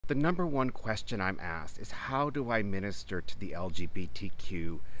The number one question I'm asked is, how do I minister to the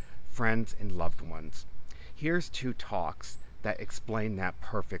LGBTQ friends and loved ones? Here's 2 talks that explain that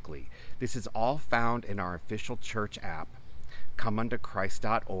perfectly. This is all found in our official church app,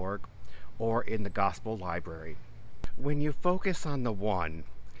 comeunderchrist.org, or in the Gospel Library. When you focus on the one,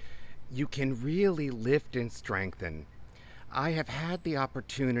 you can really lift and strengthen. I have had the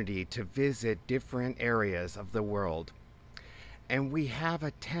opportunity to visit different areas of the world, and we have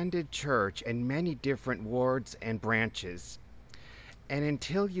attended church in many different wards and branches. And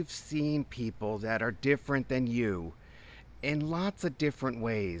until you've seen people that are different than you in lots of different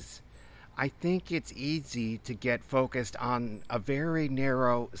ways, I think it's easy to get focused on a very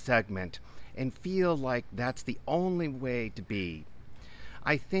narrow segment and feel like that's the only way to be.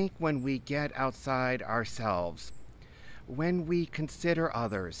 I think when we get outside ourselves, when we consider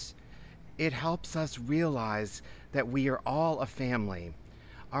others, it helps us realize that we are all a family,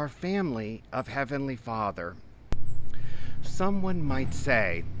 our family of Heavenly Father. Someone might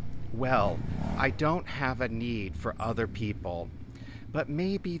say, well, I don't have a need for other people, but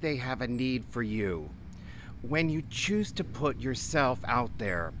maybe they have a need for you. When you choose to put yourself out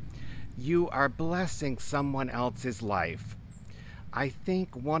there, you are blessing someone else's life. I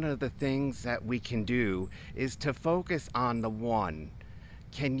think one of the things that we can do is to focus on the one.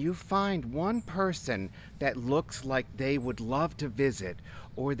 Can you find one person that looks like they would love to visit,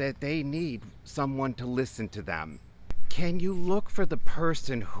 or that they need someone to listen to them? Can you look for the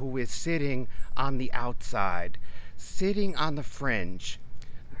person who is sitting on the outside, sitting on the fringe?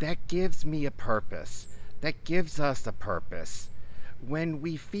 That gives me a purpose. That gives us a purpose. When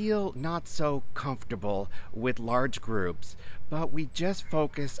we feel not so comfortable with large groups, but we just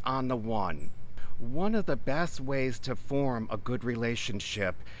focus on the one. One of the best ways to form a good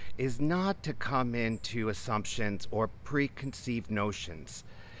relationship is not to come into assumptions or preconceived notions.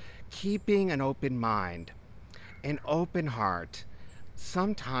 Keeping an open mind, an open heart.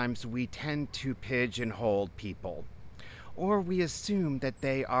 Sometimes we tend to pigeonhole people, or we assume that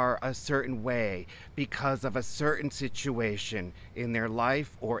they are a certain way because of a certain situation in their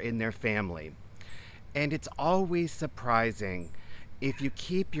life or in their family. And it's always surprising, if you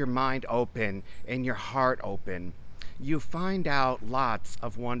keep your mind open and your heart open, you find out lots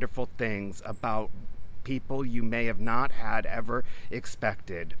of wonderful things about people you may have not had ever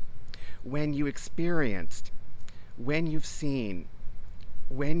expected. When you experienced, when you've seen,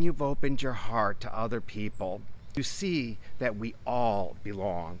 when you've opened your heart to other people, you see that we all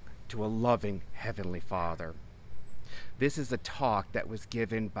belong to a loving Heavenly Father. This is a talk that was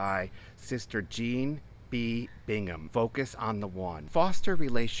given by Sister Jean B. Bingham. Focus on the one. Foster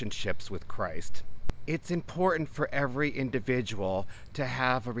relationships with Christ. It's important for every individual to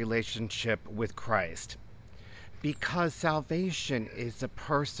have a relationship with Christ, because salvation is a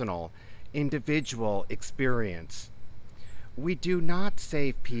personal, individual experience. We do not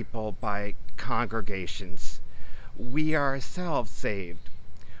save people by congregations. We are ourselves saved,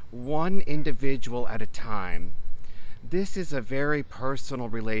 one individual at a time. This is a very personal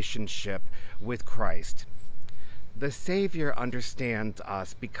relationship with Christ. The Savior understands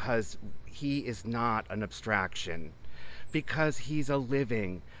us because He is not an abstraction, because He's a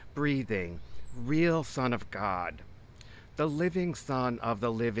living, breathing, real Son of God, the living Son of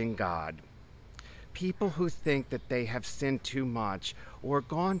the living God. People who think that they have sinned too much, or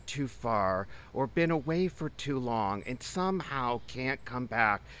gone too far, or been away for too long, and somehow can't come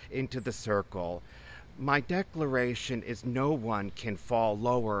back into the circle. My declaration is, no one can fall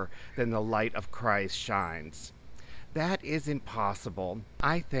lower than the light of Christ shines. That is impossible.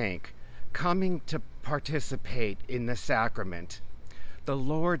 I think coming to participate in the sacrament, the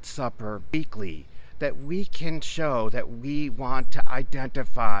Lord's Supper, weekly, that we can show that we want to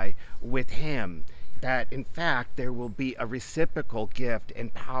identify with Him, that in fact there will be a reciprocal gift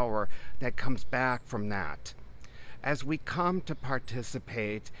and power that comes back from that. As we come to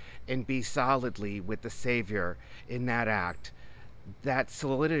participate and be solidly with the Savior in that act, that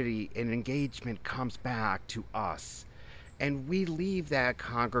solidity and engagement comes back to us. And we leave that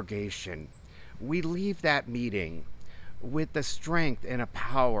congregation, we leave that meeting with the strength and a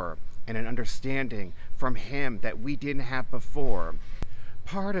power and an understanding from Him that we didn't have before.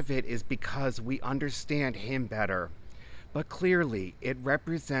 Part of it is because we understand Him better, but clearly it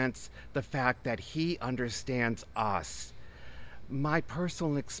represents the fact that He understands us. My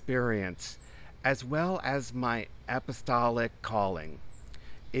personal experience, as well as my apostolic calling,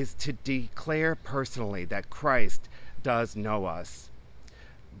 is to declare personally that Christ does know us.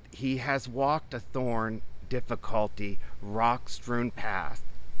 He has walked a thorn, difficulty, rock-strewn path,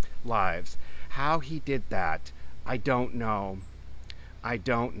 lives. How He did that, I don't know. I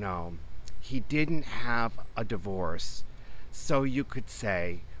don't know. He didn't have a divorce. So you could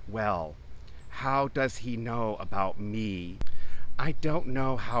say, well, how does he know about me? I don't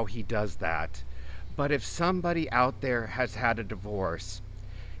know how he does that. But if somebody out there has had a divorce,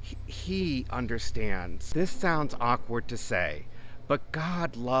 he understands. This sounds awkward to say, but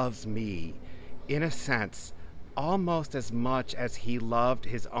God loves me, in a sense, almost as much as he loved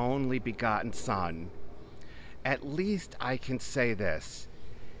his only begotten Son. At least I can say this.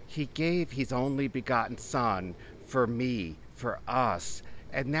 He gave his only begotten Son for me, for us,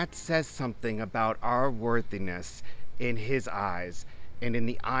 and that says something about our worthiness in his eyes and in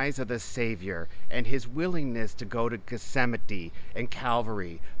the eyes of the Savior, and his willingness to go to Gethsemane and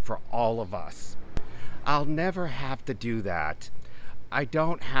Calvary for all of us. I'll never have to do that. I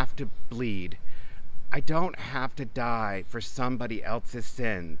don't have to bleed. I don't have to die for somebody else's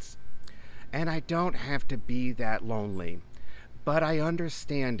sins. And I don't have to be that lonely. But I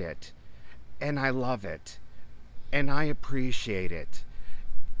understand it, and I love it, and I appreciate it.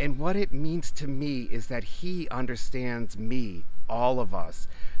 And what it means to me is that he understands me, all of us,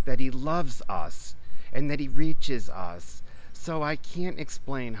 that he loves us, and that he reaches us. So I can't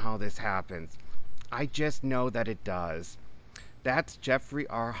explain how this happens. I just know that it does. That's Jeffrey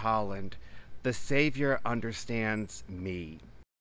R. Holland. The Savior understands me.